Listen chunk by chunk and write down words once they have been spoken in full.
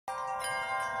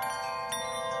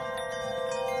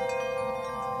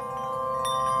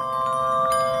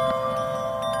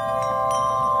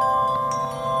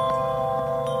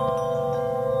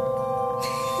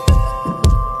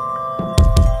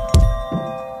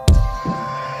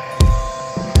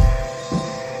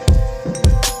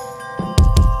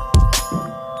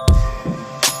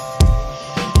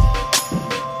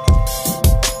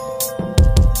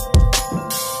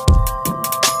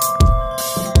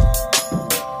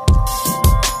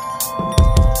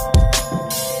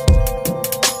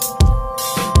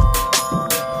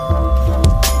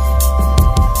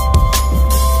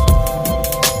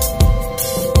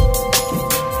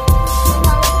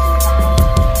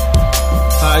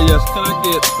Yes, can I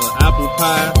get an apple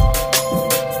pie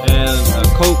and a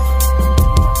Coke?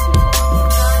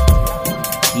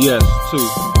 Yes, 2.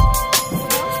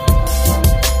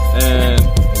 And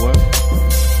what?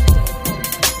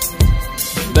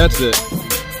 That's it.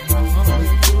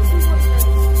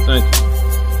 Thank you.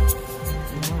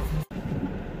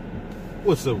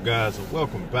 What's up, guys, and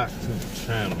welcome back to the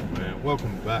channel, man.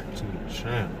 Welcome back to the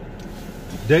channel.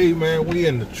 Today, man, we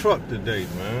in the truck today,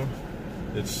 man.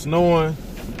 It's snowing,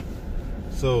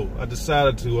 so I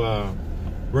decided to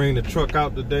bring the truck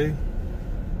out today.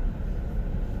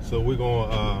 So we're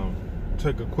gonna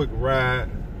take a quick ride,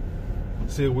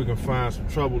 see if we can find some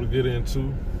trouble to get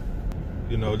into.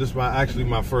 You know, this is actually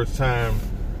my first time,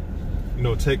 you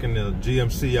know, taking the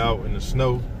GMC out in the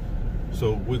snow.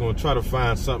 So we're gonna try to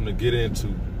find something to get into,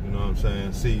 you know what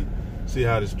I'm saying? See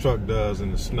how this truck does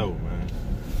in the snow, man.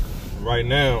 Right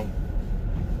now,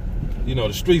 you know,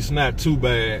 the street's not too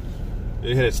bad.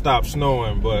 It had stopped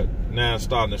snowing, but now it's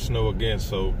starting to snow again,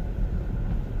 so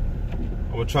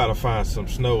I'm gonna try to find some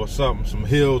snow or something, some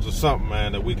hills or something,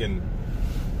 man, that we can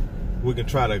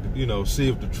try to, you know, see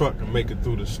if the truck can make it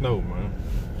through the snow, man.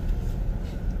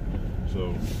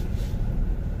 So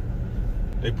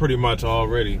they pretty much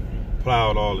already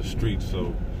plowed all the streets,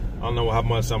 so I don't know how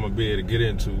much I'm gonna be able to get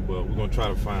into, but we're gonna try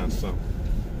to find something.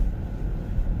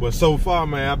 But so far,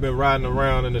 man, I've been riding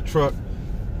around in the truck.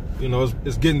 You know,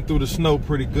 it's getting through the snow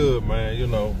pretty good, man. You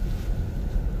know,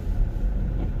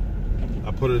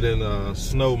 I put it in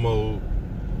snow mode,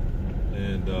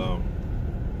 and I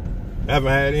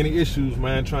haven't had any issues,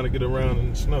 man, trying to get around in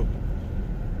the snow.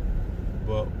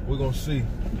 But we're gonna see.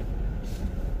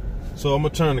 So I'm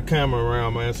gonna turn the camera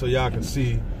around, man, so y'all can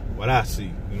see what I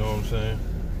see. You know what I'm saying?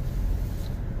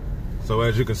 So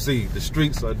as you can see, the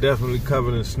streets are definitely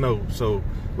covered in snow. So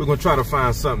we're gonna try to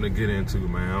find something to get into,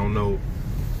 man. I don't know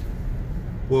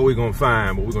what we're gonna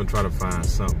find, but we're gonna try to find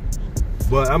something.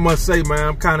 But I must say, man,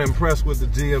 I'm kind of impressed with the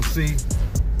GMC.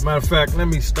 Matter of fact, let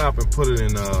me stop and put it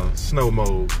in snow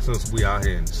mode since we out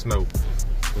here in the snow.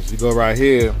 If you go right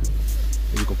here,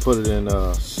 you can put it in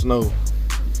snow.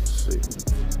 Let's see.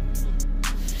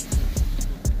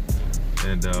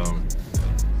 And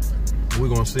we're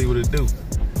gonna see what it do.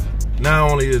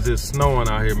 Not only is it snowing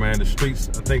out here, man, the streets,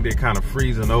 I think they're kind of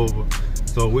freezing over.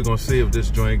 So we're gonna see if this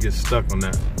joint gets stuck on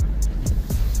that.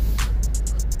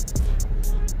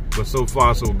 But so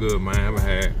far, so good, man. I haven't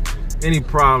had any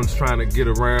problems trying to get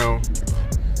around.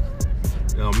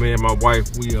 You know, me and my wife,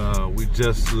 we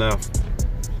just left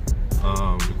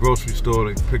the grocery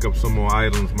store to pick up some more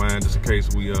items, man, just in case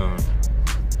we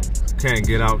can't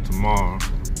get out tomorrow.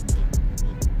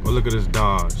 But look at this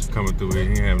Dodge coming through here. He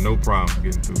ain't have no problem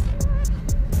getting through.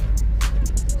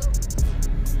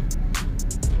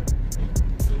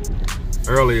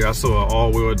 Earlier, I saw an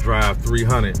all-wheel drive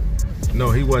 300. No,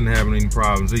 he wasn't having any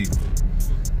problems either.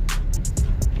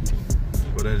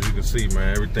 But as you can see, man,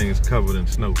 everything is covered in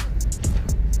snow.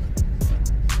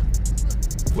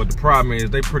 But the problem is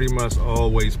they pretty much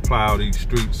always plow these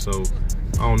streets, so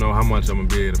I don't know how much I'm gonna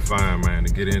be able to find, man,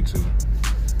 to get into.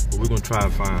 But we're gonna try to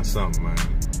find something, man.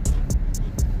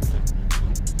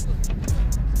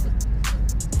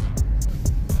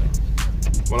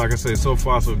 Well, like I said, so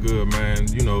far so good, man.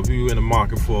 You know, if you're in the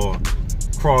market for a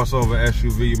crossover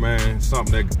SUV, man,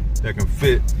 something that can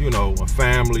fit, you know, a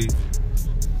family,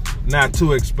 not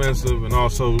too expensive, and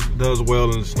also does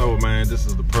well in the snow, man, this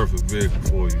is the perfect vehicle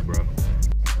for you, bro.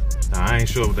 Now, I ain't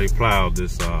sure if they plowed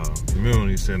this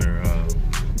community center.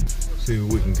 See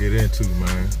what we can get into,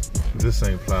 man. This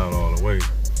ain't plowed all the way.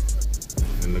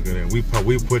 And look at that,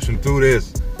 we pushing through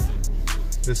this.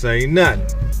 This ain't nothing.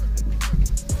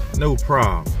 No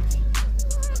problem.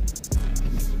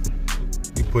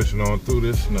 You pushing on through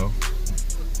this snow.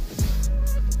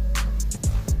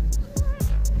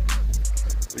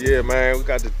 Yeah, man, we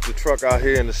got the truck out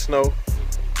here in the snow.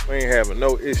 We ain't having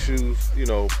no issues, you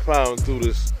know, plowing through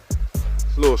this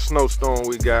little snowstorm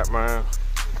we got, man.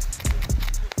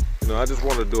 You know, I just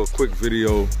wanted to do a quick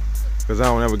video because I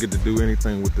don't ever get to do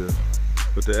anything with the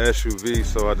SUV,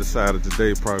 so I decided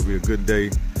today probably be a good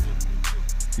day,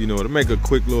 you know, to make a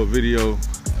quick little video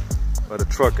of the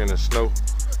truck in the snow.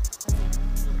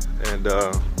 And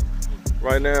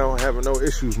right now, having no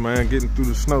issues, man, getting through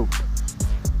the snow.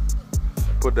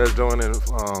 Put that joint in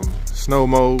snow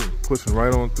mode, pushing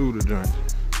right on through the joint.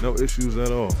 No issues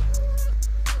at all.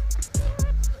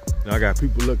 Now I got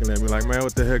people looking at me like, man,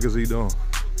 what the heck is he doing?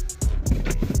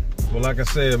 Well, like I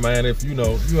said, man, if you're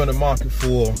in the market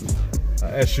for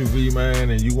an SUV,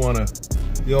 man, and you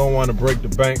don't wanna break the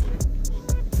bank,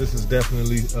 this is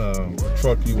definitely a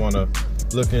truck you wanna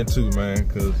look into, man,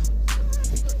 because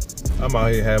I'm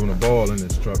out here having a ball in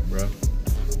this truck, bro.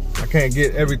 can't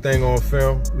get everything on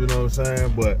film, you know what I'm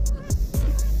saying? But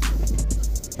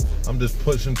I'm just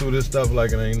pushing through this stuff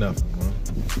like it ain't nothing, man.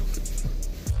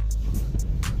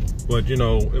 But you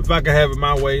know, if I could have it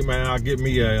my way, man, I'll get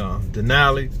me a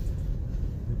Denali.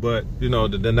 But you know,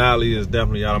 the Denali is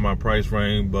definitely out of my price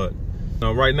range. But you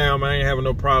know, right now, man, I ain't having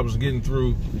no problems getting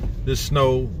through this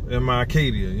snow in my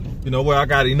Acadia. You know, where I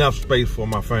got enough space for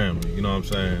my family, you know what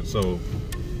I'm saying? So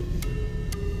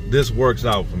this works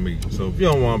out for me. So if you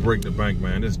don't want to break the bank,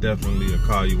 man, it's definitely a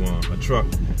car you want, a truck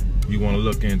you want to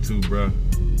look into, bruh.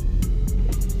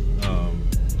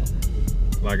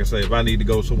 Like I say, if I need to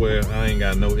go somewhere, I ain't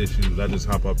got no issues. I just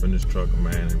hop up in this truck,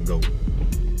 man, and go.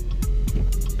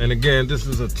 And again, this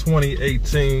is a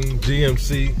 2018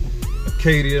 GMC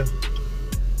Acadia.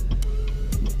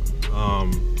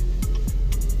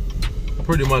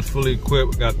 Pretty much fully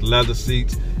equipped, got the leather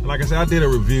seats. And like I said, I did a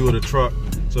review of the truck.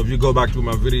 So if you go back through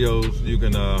my videos, you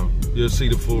can you'll see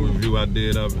the full review I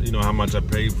did of it. You know, how much I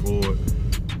paid for it,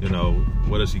 you know,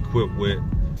 what it's equipped with.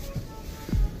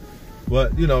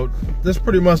 But you know, this is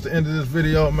pretty much the end of this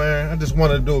video, man. I just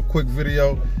wanted to do a quick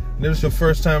video. And if it's your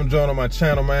first time joining my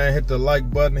channel, man, hit the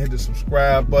like button, hit the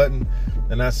subscribe button,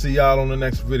 and I'll see y'all on the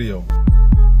next video.